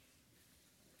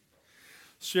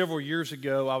Several years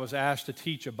ago, I was asked to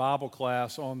teach a Bible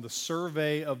class on the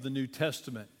survey of the New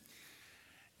Testament.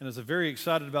 And I was very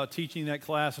excited about teaching that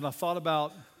class, and I thought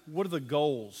about what are the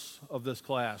goals of this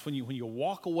class? When you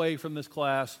walk away from this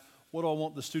class, what do I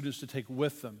want the students to take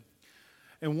with them?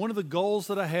 And one of the goals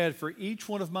that I had for each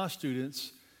one of my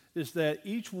students is that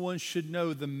each one should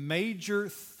know the major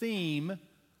theme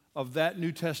of that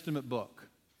New Testament book.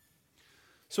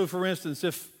 So for instance,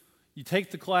 if you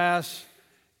take the class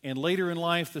and later in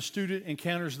life the student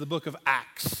encounters the book of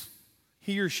Acts,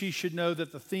 he or she should know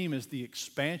that the theme is the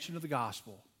expansion of the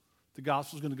gospel. The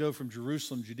gospel is going to go from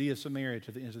Jerusalem, Judea, Samaria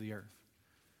to the ends of the earth.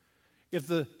 If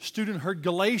the student heard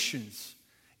Galatians,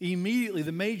 immediately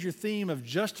the major theme of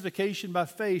justification by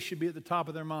faith should be at the top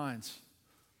of their minds.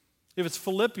 If it's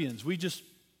Philippians, we just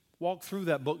walked through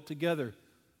that book together.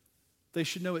 They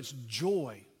should know it's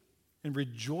joy and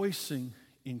rejoicing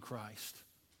in Christ.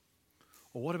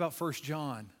 Well, what about 1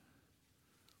 John?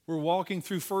 We're walking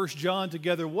through 1 John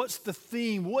together. What's the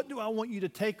theme? What do I want you to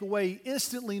take away?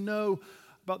 Instantly know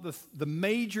about the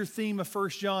major theme of 1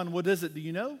 John. What is it? Do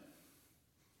you know?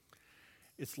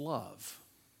 It's love.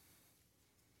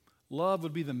 Love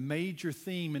would be the major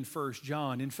theme in 1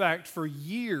 John. In fact, for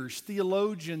years,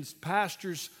 theologians,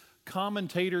 pastors,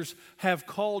 commentators have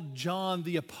called John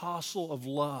the apostle of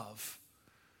love.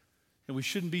 And we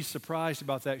shouldn't be surprised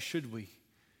about that, should we?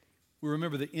 We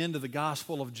remember the end of the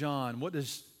Gospel of John. What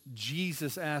does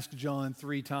Jesus ask John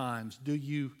 3 times? Do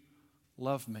you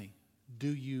love me? Do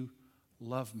you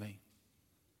love me?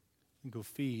 And go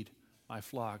feed my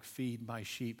flock, feed my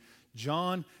sheep.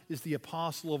 John is the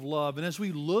apostle of love. And as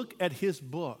we look at his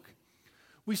book,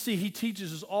 we see he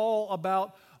teaches us all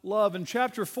about love. In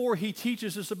chapter 4, he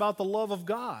teaches us about the love of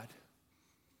God.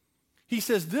 He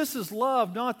says, this is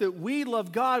love, not that we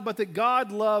love God, but that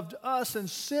God loved us and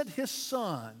sent his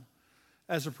Son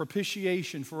as a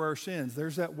propitiation for our sins.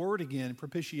 There's that word again,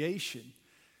 propitiation.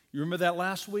 You remember that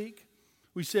last week?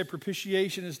 We said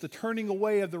propitiation is the turning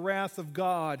away of the wrath of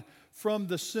God from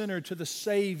the sinner to the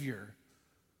Savior,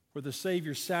 where the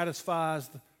Savior satisfies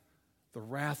the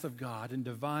wrath of God in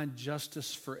divine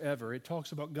justice forever. It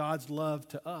talks about God's love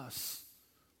to us.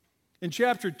 In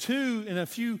chapter 2, in a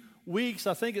few weeks,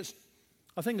 I think it's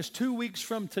 2 weeks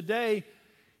from today,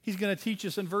 he's going to teach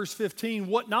us in verse 15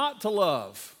 what not to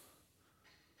love.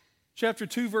 Chapter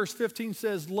 2, verse 15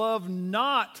 says, love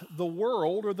not the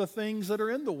world or the things that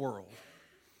are in the world.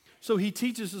 So he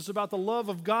teaches us about the love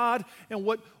of God and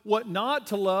what not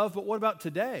to love, but what about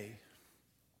today?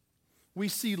 We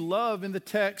see love in the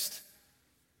text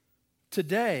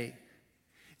today.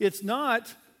 It's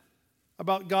not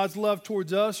about God's love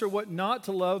towards us or what not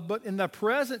to love, but in the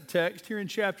present text here in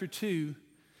chapter 2,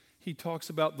 he talks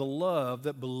about the love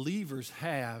that believers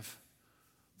have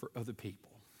for other people.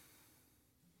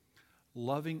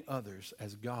 Loving others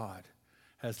as God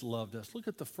has loved us. Look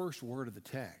at the first word of the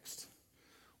text.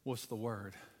 What's the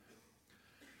word?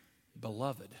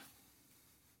 Beloved.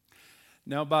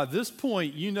 Now, by this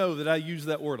point, you know that I use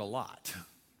that word a lot,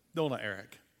 don't I,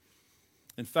 Eric?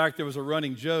 In fact, there was a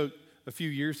running joke a few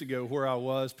years ago where I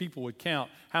was. People would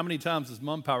count, how many times is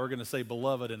Mum Power going to say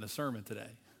beloved in a sermon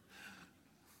today?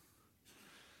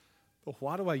 But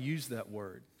why do I use that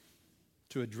word?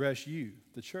 To address you,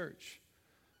 the church.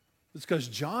 It's because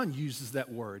John uses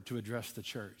that word to address the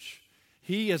church.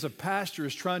 He, as a pastor,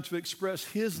 is trying to express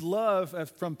his love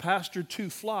from pastor to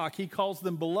flock. He calls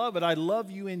them beloved. I love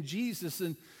you in Jesus.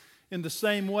 And in the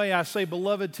same way, I say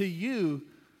beloved to you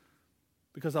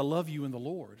because I love you in the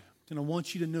Lord. And I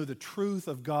want you to know the truth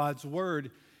of God's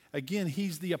word. Again,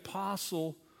 he's the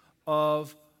apostle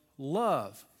of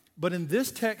love. But in this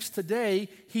text today,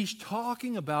 he's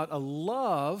talking about a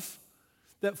love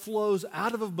that flows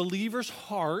out of a believer's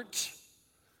heart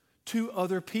to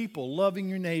other people, loving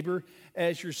your neighbor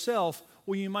as yourself.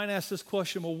 Well, you might ask this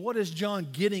question, well, what is John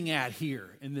getting at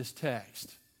here in this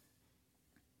text?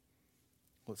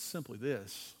 Well, it's simply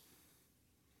this,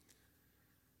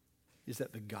 is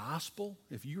that the gospel,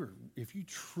 if you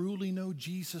truly know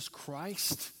Jesus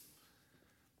Christ,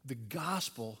 the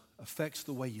gospel affects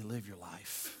the way you live your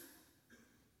life.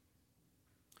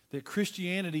 That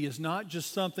Christianity is not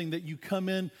just something that you come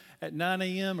in at 9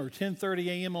 a.m. or 10:30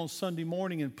 a.m. on Sunday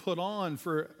morning and put on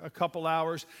for a couple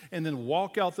hours and then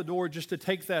walk out the door just to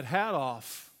take that hat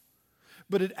off.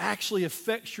 But it actually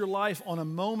affects your life on a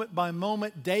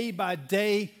moment-by-moment,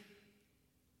 day-by-day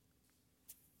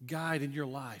guide in your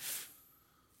life.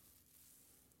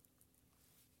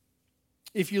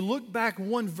 If you look back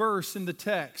one verse in the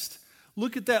text,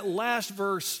 look at that last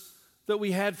verse that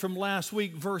we had from last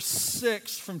week, verse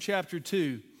 6 from chapter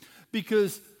 2,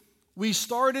 because we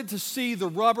started to see the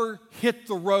rubber hit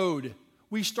the road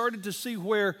we started to see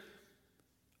where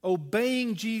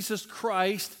obeying Jesus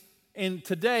Christ and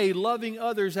today loving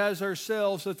others as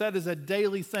ourselves, that is a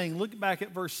daily thing. Look back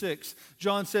at verse 6.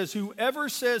 John says, whoever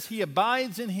says he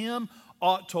abides in him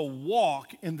ought to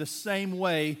walk in the same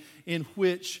way in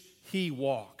which he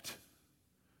walked.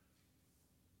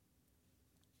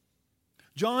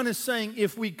 John is saying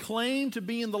if we claim to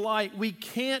be in the light, we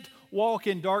can't walk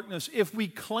in darkness. If we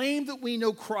claim that we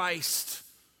know Christ,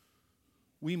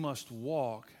 we must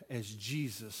walk as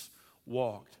Jesus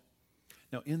walked.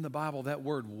 Now, in the Bible, that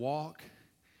word walk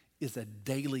is a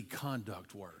daily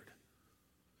conduct word.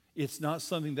 It's not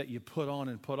something that you put on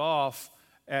and put off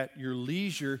at your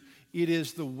leisure. It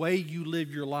is the way you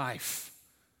live your life.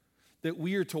 That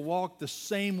we are to walk the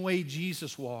same way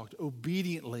Jesus walked,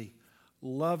 obediently,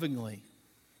 lovingly.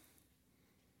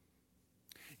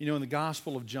 You know, in the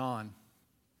Gospel of John,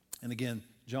 and again,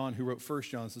 John who wrote 1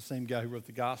 John is the same guy who wrote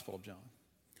the Gospel of John.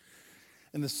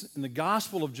 In the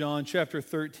Gospel of John, chapter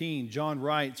 13, John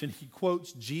writes, and he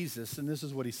quotes Jesus, and this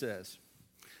is what he says.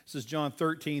 This is John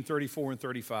 13, 34 and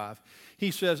 35. He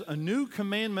says, a new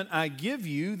commandment I give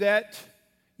you, that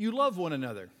you love one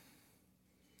another.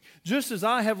 Just as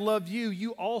I have loved you,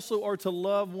 you also are to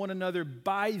love one another.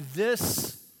 By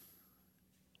this,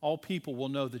 all people will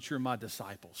know that you're my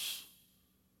disciples,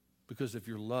 because of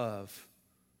your love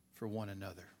for one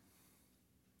another.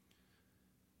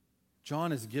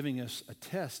 John is giving us a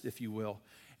test, if you will.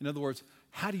 In other words,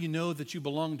 how do you know that you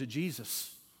belong to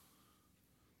Jesus?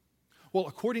 Well,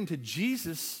 according to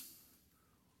Jesus,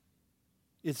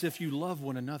 it's if you love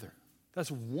one another.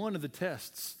 That's one of the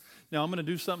tests. Now, I'm going to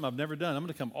do something I've never done. I'm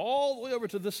going to come all the way over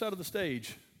to this side of the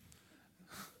stage.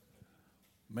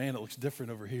 Man, it looks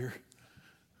different over here.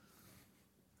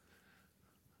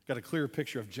 Got a clearer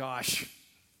picture of Josh.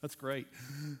 That's great.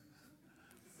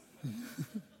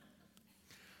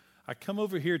 I come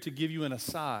over here to give you an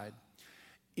aside.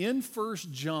 In 1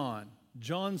 John,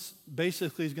 John's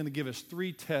basically is going to give us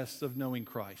 3 tests of knowing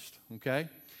Christ, okay?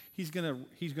 He's going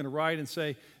to write and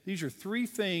say, these are 3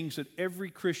 things that every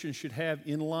Christian should have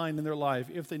in line in their life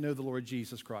if they know the Lord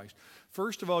Jesus Christ.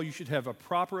 First of all, you should have a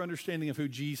proper understanding of who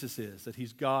Jesus is, that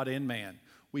he's God and man.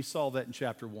 We saw that in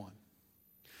chapter 1.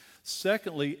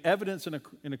 Secondly, evidence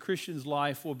in a Christian's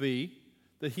life will be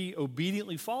that he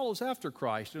obediently follows after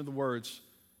Christ. In other words,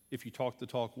 if you talk the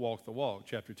talk, walk the walk,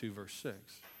 chapter 2, verse 6.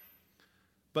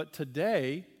 But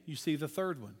today, you see the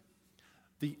third one.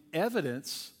 The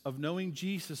evidence of knowing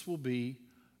Jesus will be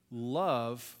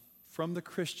love from the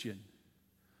Christian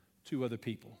to other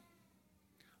people.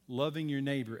 Loving your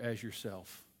neighbor as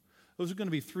yourself. Those are going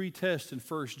to be 3 tests in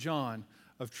 1 John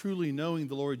of truly knowing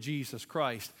the Lord Jesus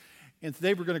Christ. And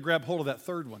today we're going to grab hold of that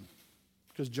third one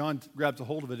because John grabs a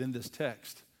hold of it in this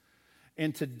text.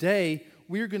 And today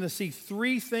we're going to see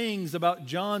 3 things about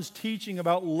John's teaching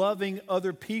about loving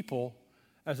other people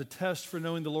as a test for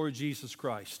knowing the Lord Jesus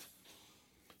Christ.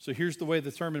 So here's the way the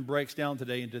sermon breaks down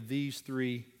today into these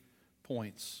 3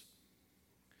 points.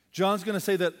 John's going to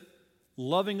say that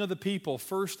loving other people,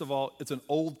 first of all, it's an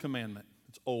old commandment.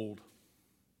 It's old.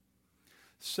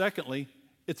 Secondly,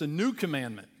 it's a new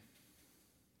commandment.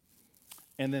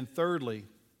 And then thirdly,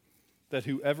 that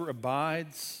whoever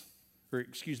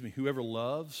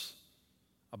loves,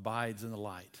 abides in the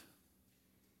light.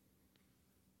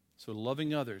 So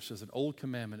loving others is an old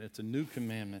commandment, it's a new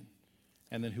commandment,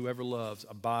 and then whoever loves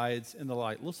abides in the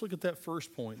light. Let's look at that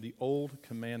first point, the old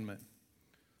commandment.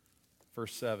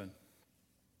 Verse 7.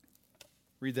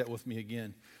 Read that with me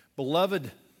again.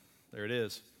 Beloved, there it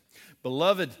is.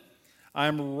 Beloved, I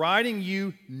am writing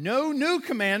you no new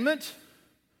commandment,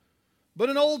 but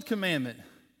an old commandment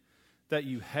that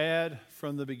you had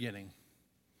from the beginning.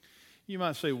 You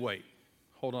might say, wait,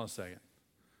 hold on a second.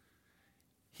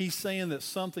 He's saying that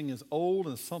something is old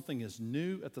and something is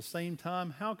new at the same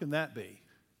time. How can that be?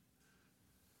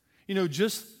 You know,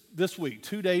 just this week,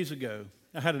 2 days ago,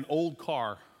 I had an old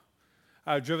car.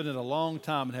 I had driven it a long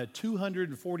time and had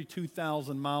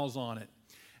 242,000 miles on it.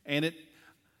 And it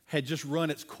had just run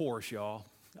its course, y'all.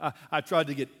 I tried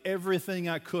to get everything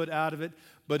I could out of it,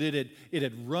 but it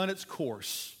had run its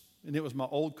course. And it was my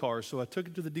old car. So I took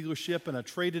it to the dealership and I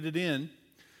traded it in.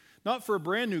 Not for a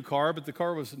brand new car, but the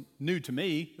car was new to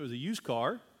me. It was a used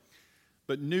car,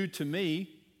 but new to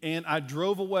me. And I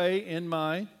drove away in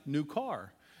my new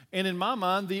car. And in my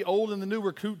mind, the old and the new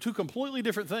were 2 completely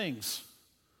different things.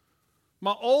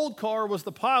 My old car was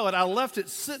the Pilot. I left it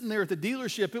sitting there at the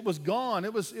dealership. It was gone.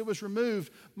 It was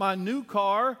removed. My new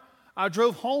car, I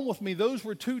drove home with me. Those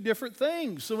were 2 different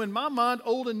things. So in my mind,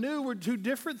 old and new were 2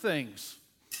 different things.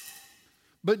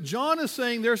 But John is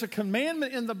saying there's a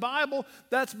commandment in the Bible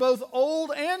that's both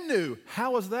old and new.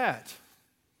 How is that?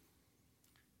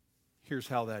 Here's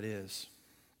how that is.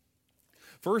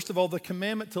 First of all, the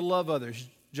commandment to love others.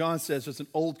 John says it's an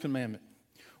old commandment.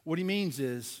 What he means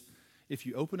is, if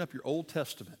you open up your Old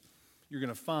Testament, you're going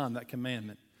to find that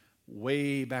commandment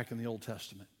way back in the Old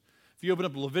Testament. If you open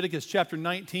up Leviticus chapter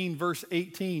 19, verse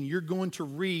 18, you're going to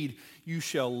read, you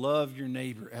shall love your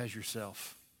neighbor as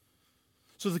yourself.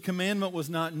 So the commandment was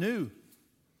not new.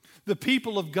 The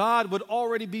people of God would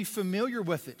already be familiar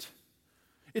with it.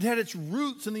 It had its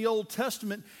roots in the Old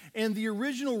Testament, and the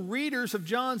original readers of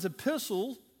John's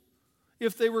epistle,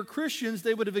 if they were Christians,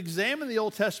 they would have examined the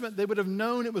Old Testament. They would have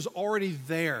known it was already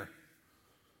there.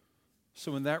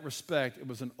 So in that respect, it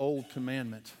was an old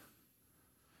commandment.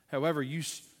 However, you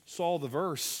saw the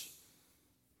verse.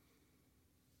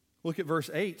 Look at verse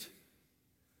 8.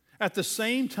 At the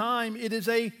same time, it is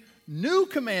a new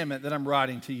commandment that I'm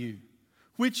writing to you,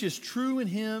 which is true in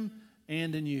him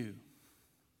and in you.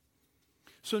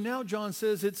 So now John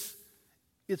says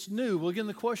it's new. Well, again,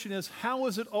 the question is, how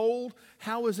is it old?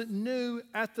 How is it new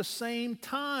at the same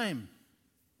time?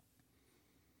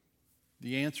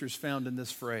 The answer is found in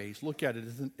this phrase. Look at it.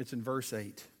 It's in verse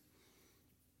 8.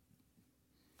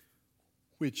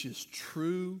 Which is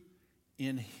true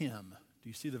in him. Do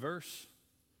you see the verse?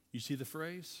 You see the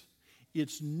phrase?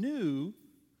 It's new,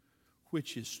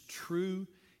 which is true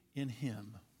in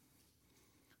him.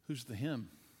 Who's the him?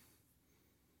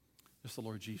 It's the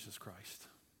Lord Jesus Christ.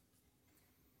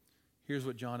 Here's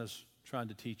what John is trying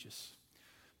to teach us.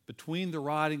 Between the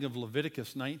writing of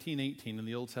Leviticus 19:18 in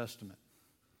the Old Testament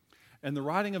and the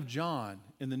writing of John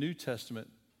in the New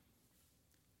Testament,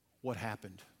 what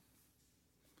happened?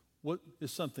 What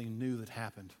is something new that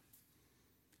happened?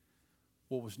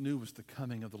 What was new was the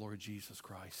coming of the Lord Jesus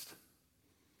Christ.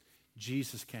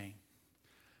 Jesus came.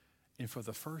 And for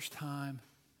the first time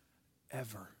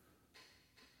ever,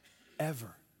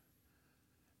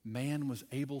 man was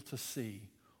able to see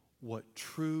what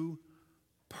true,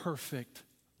 perfect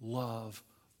love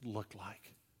looked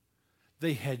like.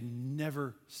 They had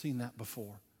never seen that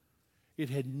before. They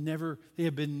had never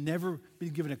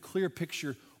been given a clear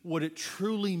picture what it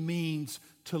truly means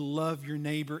to love your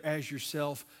neighbor as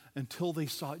yourself until they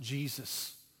sought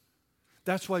Jesus.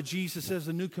 That's why Jesus says,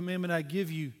 "A new commandment I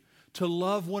give you, to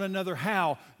love one another."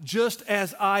 How? Just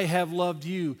as I have loved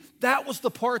you. That was the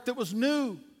part that was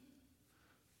new.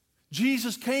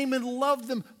 Jesus came and loved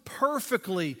them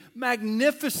perfectly,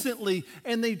 magnificently,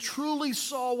 and they truly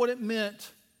saw what it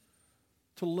meant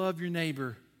to love your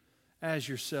neighbor as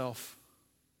yourself.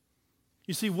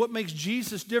 You see, what makes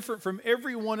Jesus different from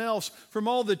everyone else, from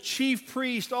all the chief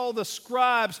priests, all the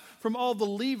scribes, from all the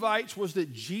Levites, was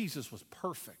that Jesus was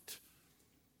perfect.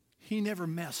 He never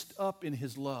messed up in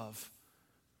his love.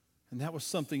 And that was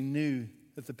something new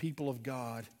that the people of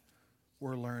God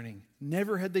were learning.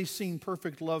 Never had they seen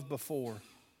perfect love before.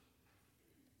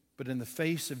 But in the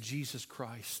face of Jesus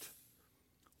Christ,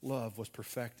 love was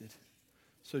perfected.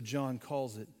 So John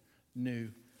calls it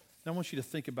new. Now I want you to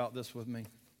think about this with me.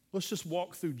 Let's just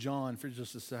walk through John for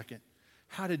just a second.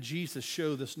 How did Jesus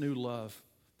show this new love,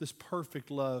 this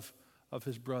perfect love of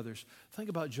his brothers? Think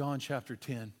about John chapter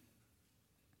 10.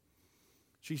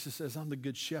 Jesus says, "I'm the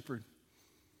good shepherd."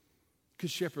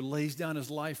 Good shepherd lays down his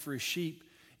life for his sheep.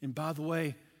 And by the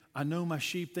way, I know my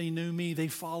sheep, they knew me, they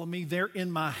follow me, they're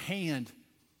in my hand.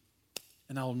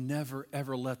 And I'll never,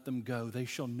 ever let them go. They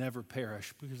shall never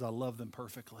perish because I love them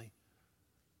perfectly.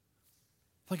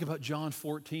 Think about John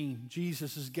 14.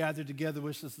 Jesus is gathered together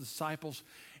with his disciples,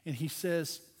 and he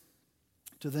says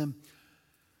to them,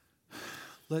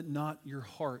 "Let not your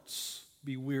hearts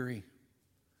be weary.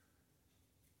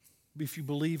 If you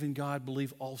believe in God,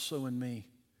 believe also in me.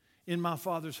 In my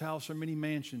Father's house are many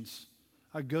mansions.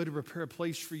 I go to prepare a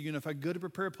place for you, and if I go to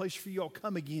prepare a place for you, I'll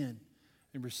come again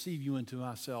and receive you into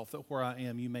myself, that where I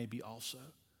am, you may be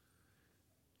also."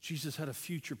 Jesus had a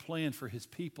future plan for his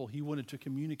people. He wanted to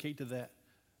communicate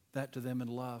that to them in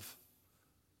love.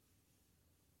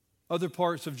 Other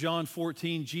parts of John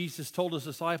 14, Jesus told his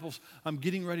disciples, "I'm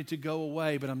getting ready to go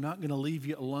away, but I'm not going to leave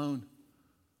you alone.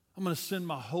 I'm going to send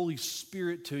my Holy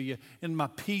Spirit to you, and my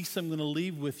peace I'm going to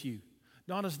leave with you.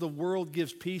 Not as the world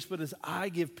gives peace, but as I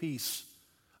give peace.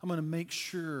 I'm going to make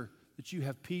sure that you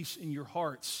have peace in your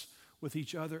hearts with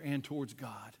each other and towards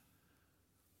God."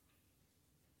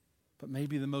 But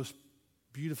maybe the most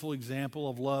beautiful example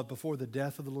of love before the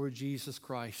death of the Lord Jesus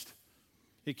Christ,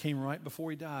 it came right before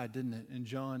he died, didn't it? In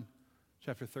John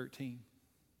chapter 13.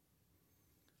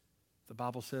 The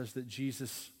Bible says that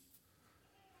Jesus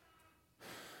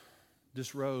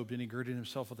disrobed and he girded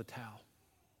himself with a towel.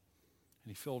 And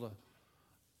he filled a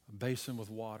basin with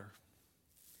water.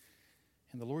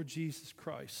 And the Lord Jesus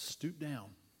Christ stooped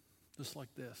down just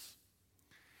like this.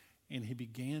 and he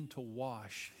began to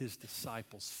wash his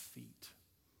disciples' feet.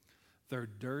 Their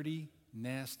dirty,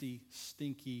 nasty,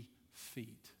 stinky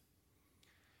feet.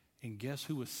 And guess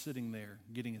who was sitting there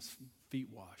getting his feet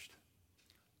washed?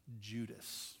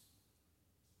 Judas.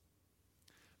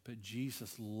 But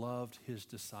Jesus loved his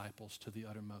disciples to the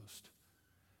uttermost.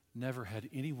 Never had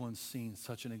anyone seen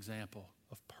such an example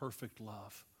of perfect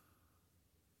love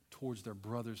towards their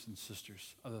brothers and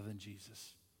sisters other than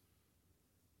Jesus.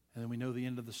 And then we know the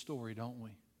end of the story, don't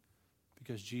we?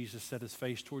 Because Jesus set his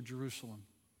face toward Jerusalem.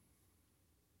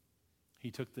 He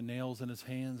took the nails in his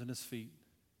hands and his feet.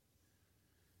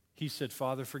 He said,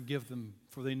 Father, forgive them,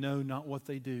 for they know not what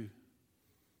they do.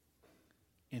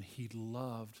 And he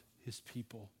loved his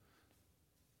people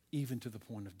even to the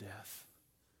point of death,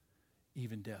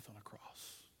 even death on a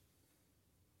cross.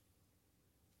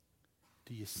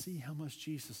 Do you see how much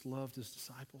Jesus loved his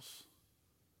disciples?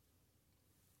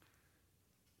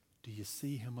 Do you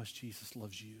see how much Jesus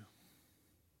loves you?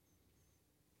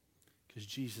 Because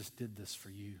Jesus did this for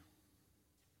you.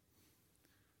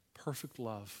 Perfect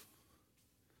love.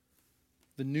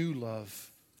 The new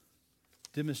love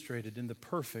demonstrated in the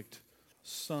perfect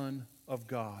Son of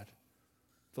God,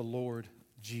 the Lord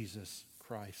Jesus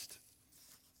Christ.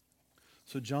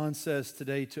 So John says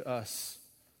today to us,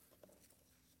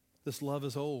 this love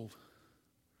is old.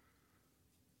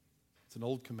 It's an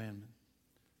old commandment.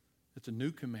 It's a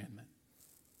new commandment.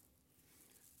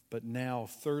 But now,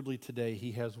 thirdly, today,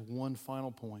 he has one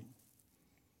final point.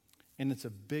 And it's a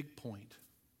big point.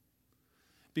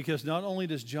 Because not only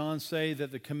does John say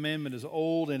that the commandment is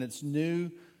old and it's new,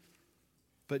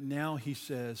 but now he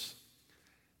says,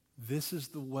 this is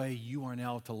the way you are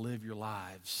now to live your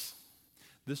lives.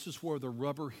 This is where the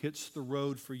rubber hits the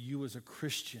road for you as a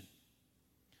Christian.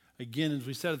 Again, as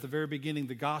we said at the very beginning,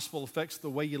 the gospel affects the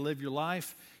way you live your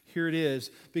life. Here it is,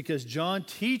 because John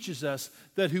teaches us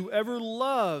that whoever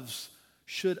loves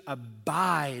should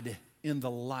abide in the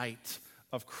light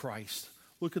of Christ.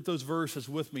 Look at those verses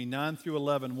with me, 9 through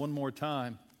 11, one more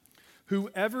time.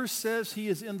 Whoever says he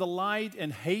is in the light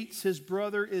and hates his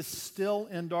brother is still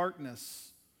in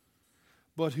darkness.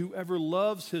 But whoever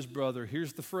loves his brother,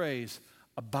 here's the phrase,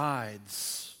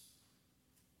 abides,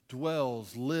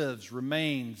 dwells, lives,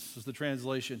 remains, is the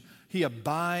translation. He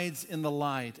abides in the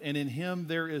light, and in him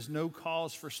there is no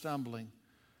cause for stumbling.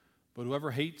 But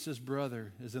whoever hates his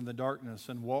brother is in the darkness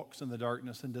and walks in the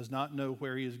darkness and does not know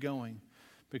where he is going,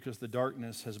 because the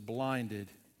darkness has blinded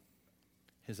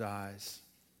his eyes.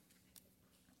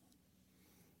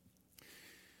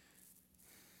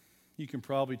 You can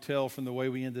probably tell from the way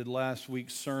we ended last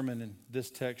week's sermon in this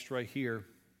text right here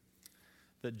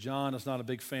that John is not a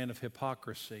big fan of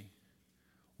hypocrisy.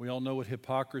 We all know what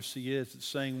hypocrisy is. It's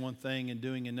saying one thing and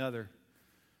doing another.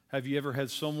 Have you ever had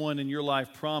someone in your life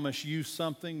promise you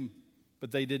something,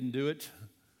 but they didn't do it?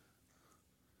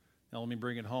 Now let me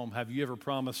bring it home. Have you ever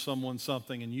promised someone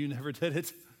something and you never did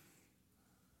it?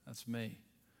 That's me.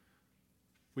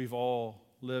 We've all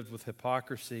lived with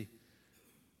hypocrisy.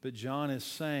 But John is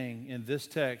saying in this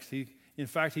text, he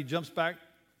jumps back.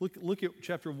 Look at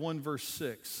chapter 1, verse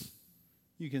 6.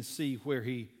 You can see where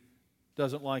he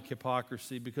doesn't like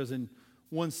hypocrisy, because in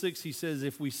 1:6 he says,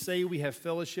 if we say we have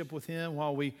fellowship with him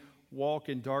while we walk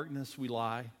in darkness, we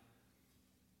lie.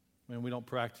 And we don't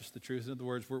practice the truth. In other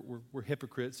words, we're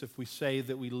hypocrites if we say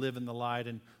that we live in the light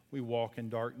and we walk in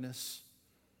darkness.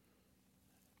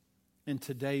 And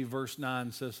today, verse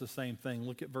 9 says the same thing.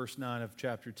 Look at verse 9 of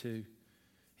chapter 2.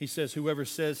 He says, whoever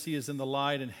says he is in the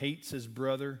light and hates his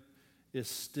brother is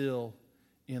still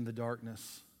in the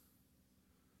darkness.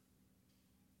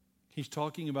 He's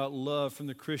talking about love from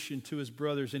the Christian to his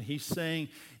brothers, and he's saying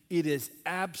it is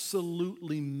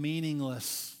absolutely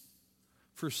meaningless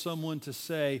for someone to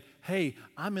say, hey,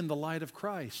 I'm in the light of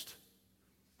Christ,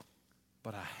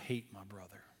 but I hate my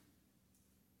brother.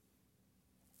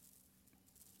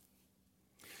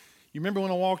 You remember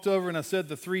when I walked over and I said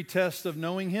the 3 tests of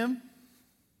knowing him?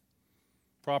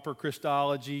 Proper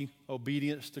Christology,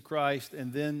 obedience to Christ,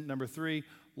 and then number 3,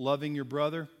 loving your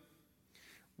brother.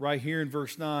 Right here in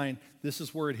verse 9, this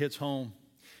is where it hits home.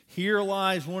 Here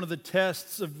lies one of the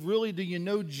tests of really, do you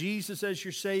know Jesus as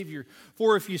your Savior?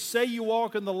 For if you say you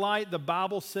walk in the light, the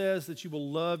Bible says that you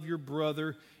will love your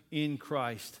brother in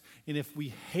Christ. And if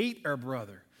we hate our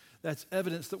brother, that's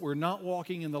evidence that we're not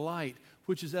walking in the light,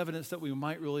 which is evidence that we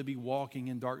might really be walking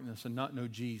in darkness and not know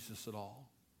Jesus at all.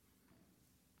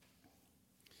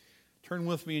 Turn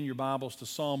with me in your Bibles to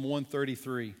Psalm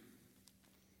 133.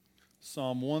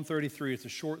 Psalm 133. It's a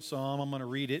short psalm. I'm going to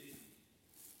read it.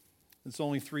 It's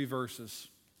only 3 verses.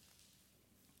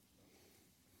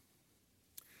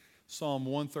 Psalm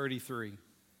 133.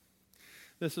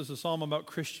 This is a psalm about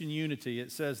Christian unity.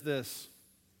 It says this: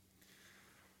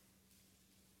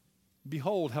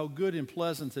 "Behold, how good and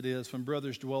pleasant it is when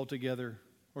brothers dwell together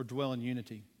or dwell in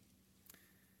unity.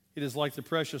 It is like the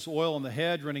precious oil on the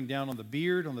head running down on the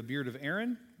beard of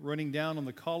Aaron, running down on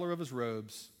the collar of his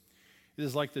robes. It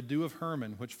is like the dew of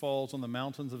Hermon, which falls on the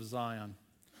mountains of Zion.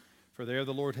 For there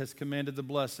the Lord has commanded the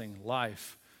blessing,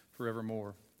 life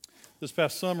forevermore." This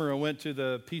past summer, I went to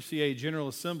the PCA General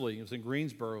Assembly. It was in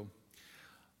Greensboro.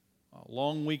 A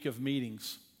long week of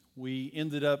meetings. We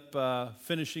ended up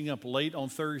finishing up late on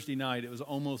Thursday night. It was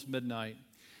almost midnight.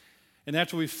 And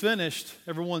after we finished,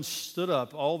 everyone stood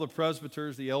up. All the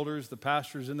presbyters, the elders, the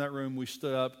pastors in that room, we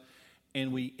stood up,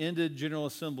 and we ended General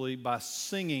Assembly by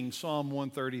singing Psalm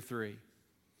 133.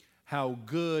 How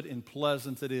good and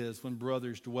pleasant it is when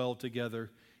brothers dwell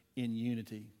together in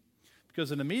unity.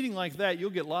 Because in a meeting like that, you'll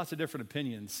get lots of different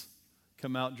opinions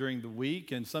come out during the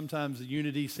week, and sometimes the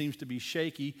unity seems to be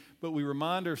shaky, but we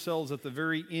remind ourselves at the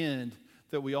very end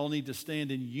that we all need to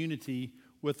stand in unity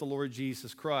with the Lord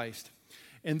Jesus Christ.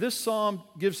 And this psalm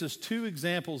gives us two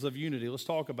examples of unity. Let's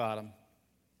talk about them.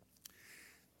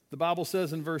 The Bible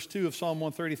says in verse 2 of Psalm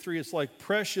 133, it's like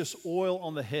precious oil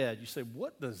on the head. You say,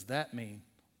 what does that mean?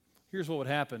 Here's what would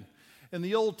happen. In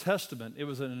the Old Testament, it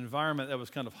was an environment that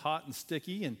was kind of hot and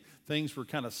sticky, and things were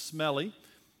kind of smelly.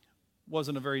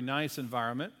 Wasn't a very nice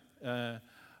environment.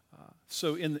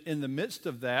 So in the midst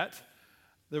of that,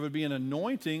 there would be an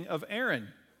anointing of Aaron,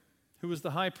 who was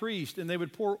the high priest, and they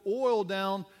would pour oil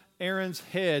down Aaron's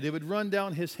head. It would run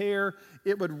down his hair.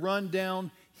 It would run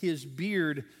down his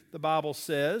beard, the Bible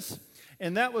says.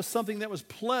 And that was something that was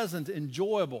pleasant,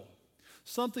 enjoyable,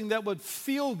 something that would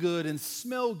feel good and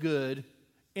smell good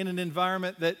in an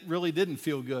environment that really didn't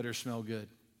feel good or smell good.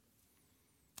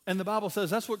 And the Bible says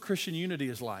that's what Christian unity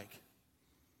is like.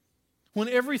 When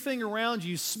everything around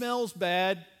you smells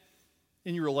bad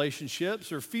in your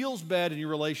relationships or feels bad in your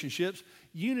relationships,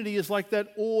 unity is like that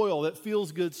oil that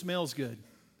feels good, smells good.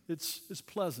 It's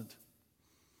pleasant.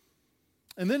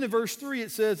 And then in verse 3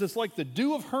 it says it's like the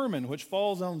dew of Hermon which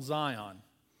falls on Zion.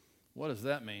 What does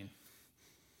that mean?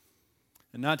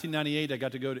 In 1998, I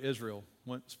got to go to Israel.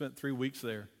 Spent 3 weeks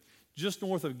there. Just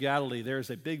north of Galilee, there is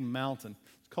a big mountain.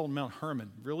 It's called Mount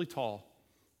Hermon, really tall.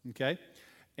 Okay?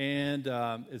 And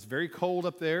it's very cold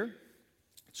up there.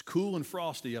 It's cool and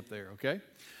frosty up there, okay?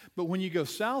 But when you go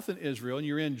south in Israel and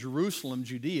you're in Jerusalem,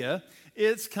 Judea,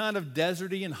 it's kind of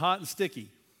deserty and hot and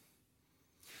sticky.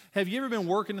 Have you ever been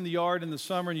working in the yard in the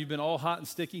summer and you've been all hot and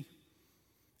sticky?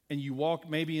 And you walk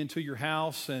maybe into your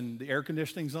house and the air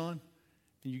conditioning's on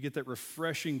and you get that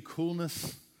refreshing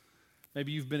coolness?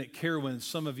 Maybe you've been at Carowinds,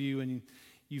 some of you, and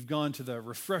you've gone to the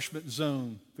refreshment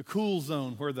zone, the cool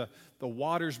zone where the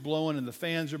water's blowing and the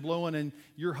fans are blowing and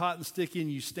you're hot and sticky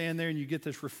and you stand there and you get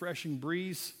this refreshing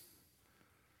breeze.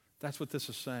 That's what this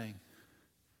is saying.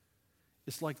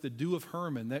 It's like the dew of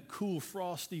Hermon, that cool,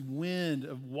 frosty wind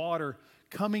of water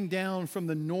coming down from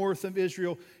the north of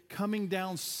Israel, coming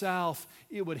down south.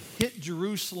 It would hit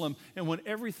Jerusalem, and when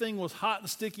everything was hot and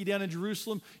sticky down in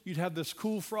Jerusalem, you'd have this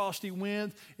cool, frosty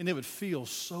wind, and it would feel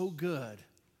so good.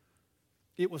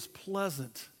 It was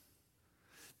pleasant.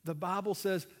 The Bible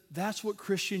says that's what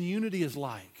Christian unity is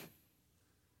like.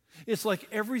 It's like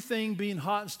everything being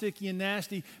hot and sticky and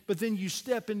nasty, but then you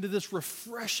step into this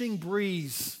refreshing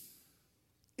breeze.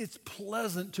 It's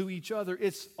pleasant to each other.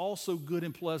 It's also good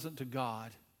and pleasant to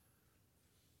God.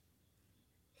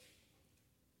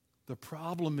 The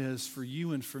problem is for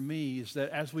you and for me is that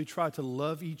as we try to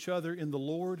love each other in the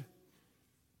Lord,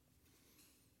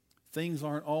 things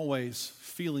aren't always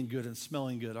feeling good and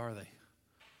smelling good, are they?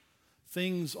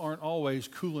 Things aren't always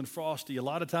cool and frosty. A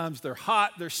lot of times they're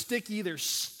hot, they're sticky, they're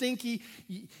stinky.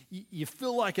 You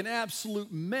feel like an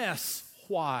absolute mess.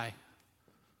 Why?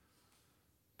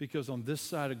 Because on this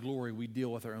side of glory, we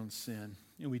deal with our own sin,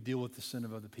 and we deal with the sin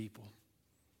of other people.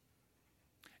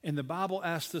 And the Bible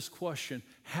asks this question: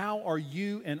 how are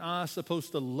you and I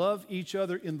supposed to love each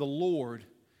other in the Lord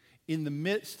in the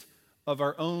midst of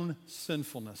our own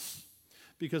sinfulness?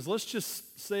 Because let's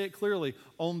just say it clearly,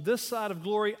 on this side of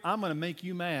glory, I'm going to make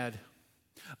you mad.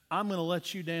 I'm going to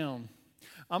let you down.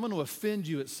 I'm going to offend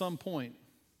you at some point.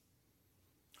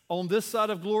 On this side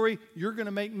of glory, you're going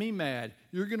to make me mad.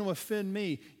 You're going to offend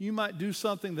me. You might do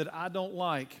something that I don't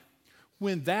like.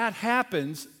 When that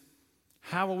happens,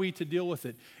 how are we to deal with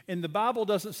it? And the Bible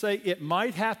doesn't say it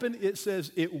might happen. It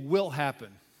says it will happen.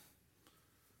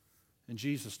 And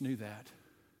Jesus knew that.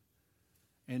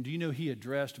 And do you know he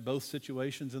addressed both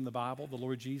situations in the Bible? The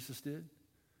Lord Jesus did.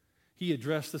 He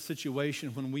addressed the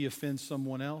situation when we offend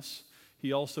someone else.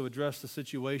 He also addressed the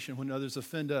situation when others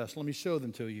offend us. Let me show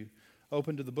them to you.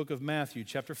 Open to the book of Matthew,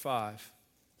 chapter 5.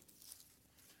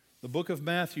 The book of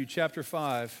Matthew, chapter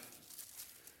 5.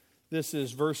 This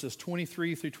is verses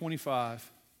 23 through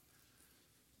 25.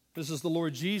 This is the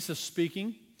Lord Jesus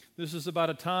speaking. This is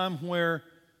about a time where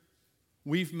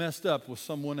we've messed up with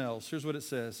someone else. Here's what it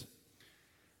says.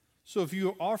 So if you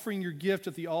are offering your gift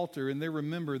at the altar and they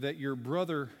remember that your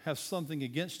brother has something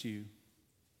against you,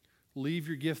 leave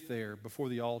your gift there before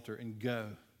the altar and go.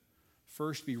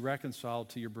 First be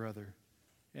reconciled to your brother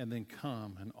and then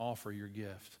come and offer your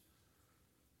gift.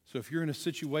 So if you're in a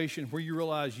situation where you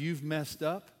realize you've messed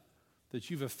up, that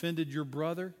you've offended your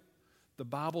brother, the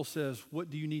Bible says, what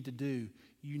do you need to do?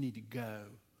 You need to go.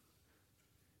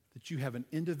 That you have an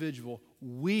individual,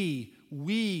 we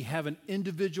have an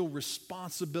individual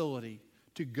responsibility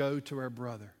to go to our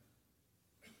brother.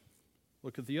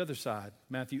 Look at the other side,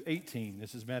 Matthew 18.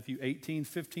 This is Matthew 18,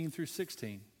 15 through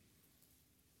 16.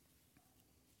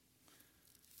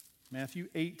 Matthew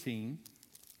 18,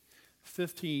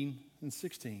 15 and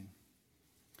 16.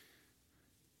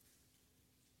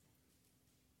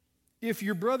 If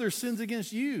your brother sins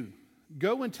against you,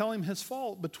 go and tell him his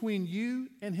fault between you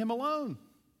and him alone.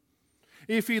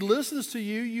 If he listens to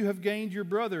you, you have gained your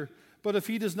brother. But if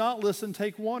he does not listen,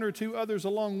 take one or two others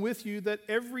along with you, that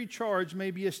every charge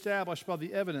may be established by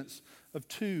the evidence of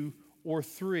 2 or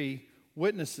 3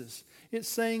 witnesses. It's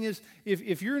saying is,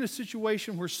 if you're in a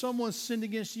situation where someone's sinned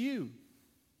against you,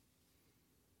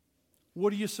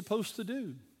 what are you supposed to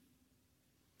do?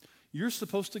 You're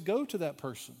supposed to go to that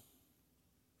person.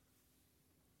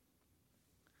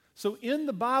 So in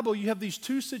the Bible, you have these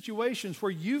two situations where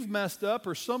you've messed up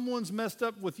or someone's messed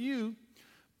up with you,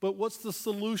 but what's the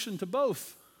solution to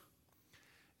both?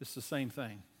 It's the same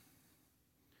thing.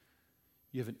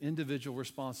 You have an individual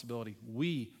responsibility.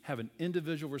 We have an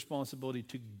individual responsibility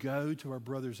to go to our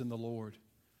brothers in the Lord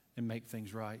and make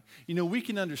things right. You know, we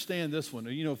can understand this one.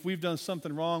 You know, if we've done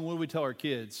something wrong, what do we tell our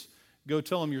kids? Go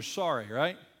tell them you're sorry,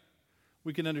 right?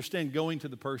 We can understand going to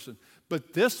the person.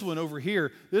 But this one over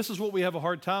here, this is what we have a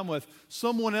hard time with.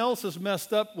 Someone else has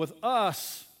messed up with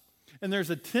us, and there's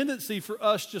a tendency for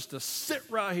us just to sit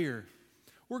right here.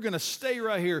 We're going to stay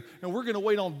right here, and we're going to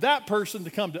wait on that person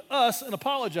to come to us and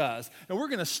apologize. And we're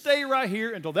going to stay right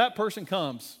here until that person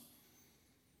comes.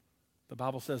 The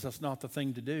Bible says that's not the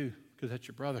thing to do, because that's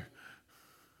your brother.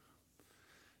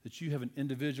 That you have an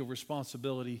individual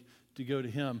responsibility to go to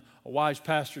him. A wise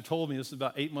pastor told me, this is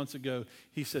about 8 months ago,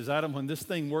 he says, Adam, when this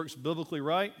thing works biblically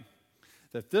right,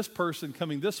 that this person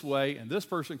coming this way and this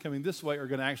person coming this way are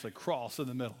going to actually cross in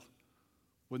the middle.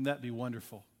 Wouldn't that be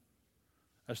wonderful?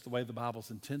 That's the way the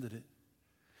Bible's intended it.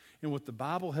 And what the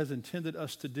Bible has intended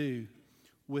us to do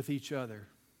with each other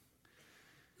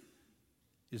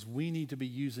is we need to be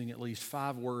using at least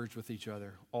 5 words with each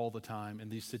other all the time in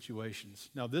these situations.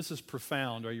 Now, this is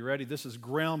profound. Are you ready? This is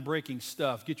groundbreaking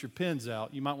stuff. Get your pens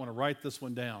out. You might want to write this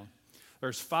one down.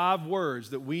 There's 5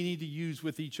 words that we need to use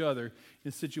with each other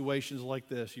in situations like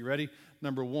this. You ready?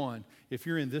 Number 1, if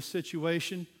you're in this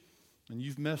situation and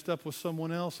you've messed up with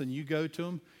someone else and you go to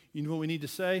them, you know what we need to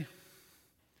say?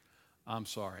 I'm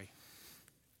sorry.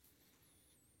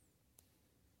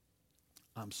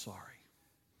 I'm sorry.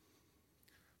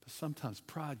 But sometimes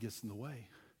pride gets in the way.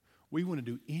 We want to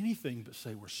do anything but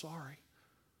say we're sorry.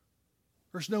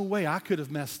 There's no way I could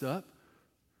have messed up.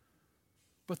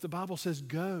 But the Bible says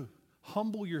go,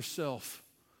 humble yourself,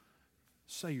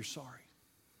 say you're sorry.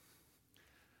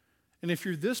 And if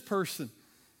you're this person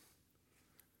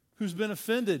who's been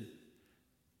offended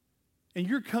and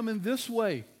you're coming this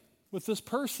way with this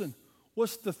person,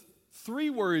 what's the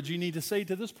 3 words you need to say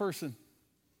to this person?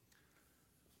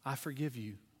 I forgive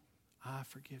you. I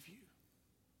forgive you.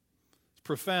 It's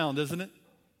profound, isn't it?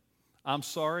 I'm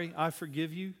sorry. I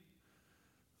forgive you.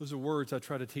 Those are words I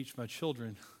try to teach my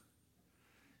children.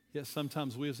 Yet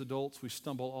sometimes we as adults, we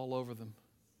stumble all over them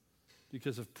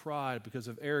because of pride, because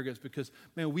of arrogance, because,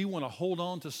 man, we want to hold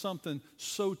on to something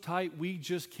so tight we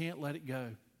just can't let it go.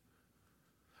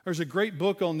 There's a great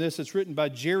book on this. It's written by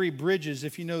Jerry Bridges,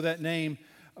 if you know that name.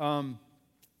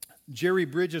 Jerry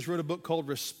Bridges wrote a book called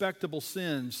Respectable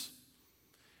Sins.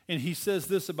 And he says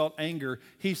this about anger.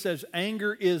 He says,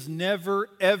 anger is never,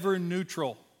 ever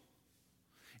neutral.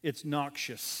 It's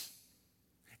noxious.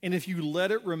 And if you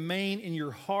let it remain in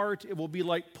your heart, it will be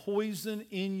like poison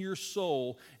in your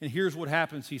soul. And here's what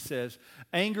happens, he says.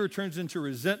 Anger turns into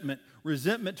resentment.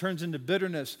 Resentment turns into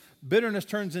bitterness. Bitterness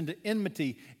turns into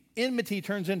enmity. Enmity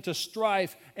turns into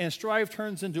strife. And strife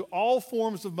turns into all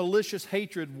forms of malicious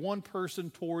hatred, one person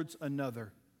towards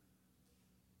another.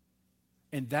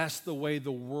 And that's the way the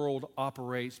world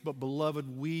operates. But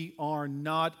beloved, we are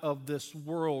not of this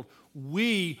world.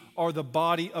 We are the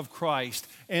body of Christ.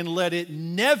 And let it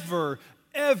never,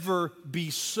 ever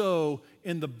be so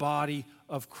in the body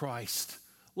of Christ.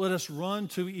 Let us run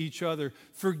to each other,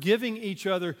 forgiving each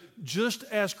other just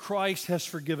as Christ has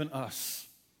forgiven us.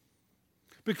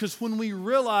 Because when we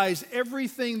realize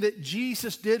everything that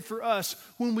Jesus did for us,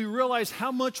 when we realize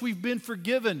how much we've been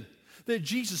forgiven, that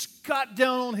Jesus got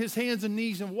down on his hands and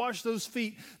knees and washed those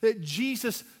feet, that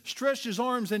Jesus stretched his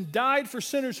arms and died for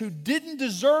sinners who didn't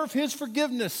deserve his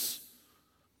forgiveness,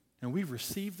 and we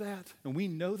receive that and we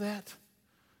know that,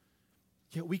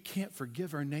 yet we can't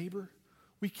forgive our neighbor.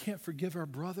 We can't forgive our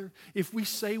brother. If we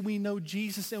say we know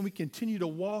Jesus and we continue to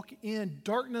walk in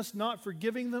darkness, not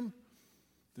forgiving them,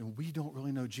 then we don't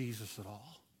really know Jesus at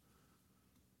all.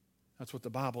 That's what the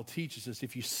Bible teaches us.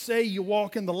 If you say you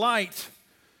walk in the light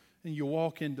and you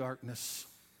walk in darkness,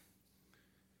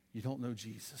 you don't know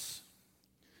Jesus.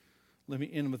 Let me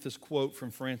end with this quote from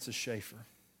Francis Schaeffer.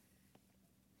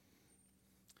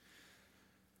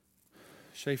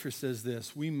 Schaeffer says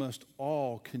this: "We must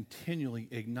all continually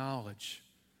acknowledge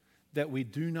that we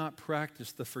do not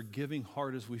practice the forgiving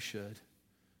heart as we should.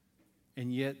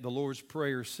 And yet the Lord's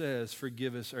Prayer says,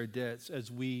 'Forgive us our debts as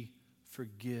we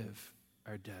forgive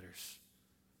our debtors.'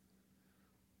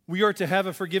 We are to have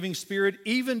a forgiving spirit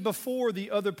even before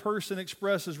the other person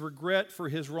expresses regret for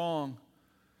his wrong.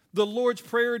 The Lord's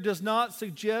Prayer does not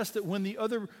suggest that when the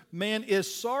other man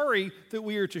is sorry that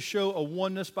we are to show a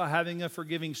oneness by having a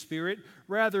forgiving spirit.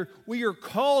 Rather, we are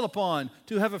called upon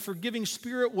to have a forgiving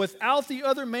spirit without the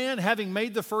other man having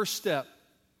made the first step.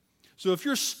 So if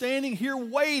you're standing here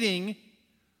waiting,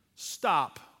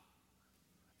 stop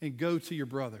and go to your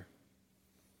brother.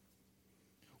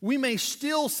 We may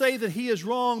still say that he is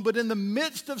wrong, but in the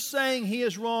midst of saying he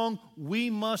is wrong, we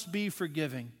must be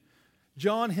forgiving.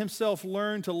 John himself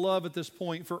learned to love at this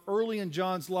point, for early in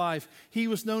John's life, he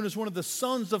was known as one of the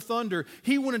sons of thunder.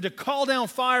 He wanted to call down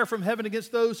fire from heaven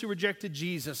against those who rejected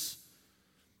Jesus.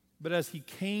 But as he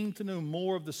came to know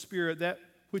more of the Spirit, that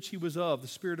which he was of, the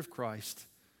Spirit of Christ,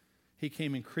 he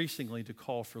came increasingly to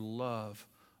call for love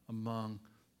among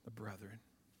the brethren.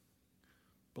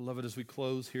 Beloved, as we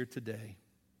close here today,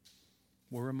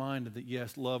 we're reminded that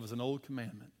yes, love is an old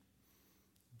commandment,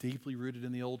 deeply rooted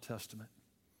in the Old Testament.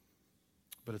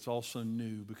 But it's also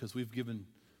new because we've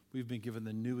been given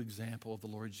the new example of the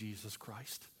Lord Jesus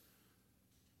Christ.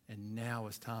 And now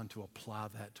it's time to apply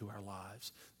that to our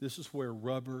lives. This is where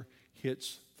rubber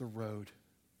hits the road.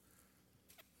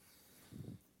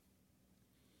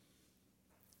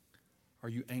 Are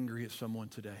you angry at someone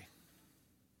today?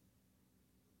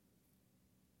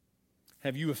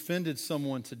 Have you offended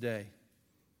someone today?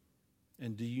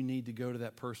 And do you need to go to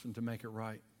that person to make it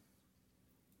right?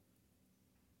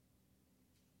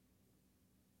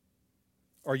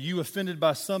 Are you offended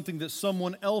by something that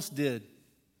someone else did?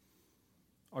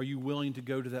 Are you willing to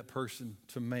go to that person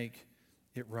to make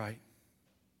it right?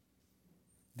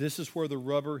 This is where the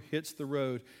rubber hits the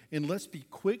road. And let's be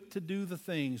quick to do the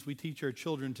things we teach our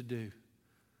children to do.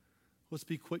 Let's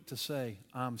be quick to say,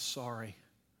 I'm sorry.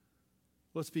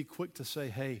 Let's be quick to say,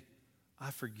 hey, I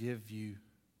forgive you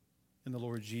in the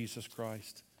Lord Jesus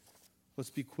Christ. Let's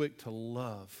be quick to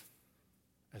love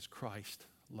as Christ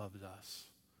loved us.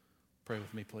 Pray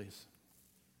with me, please.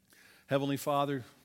 Heavenly Father,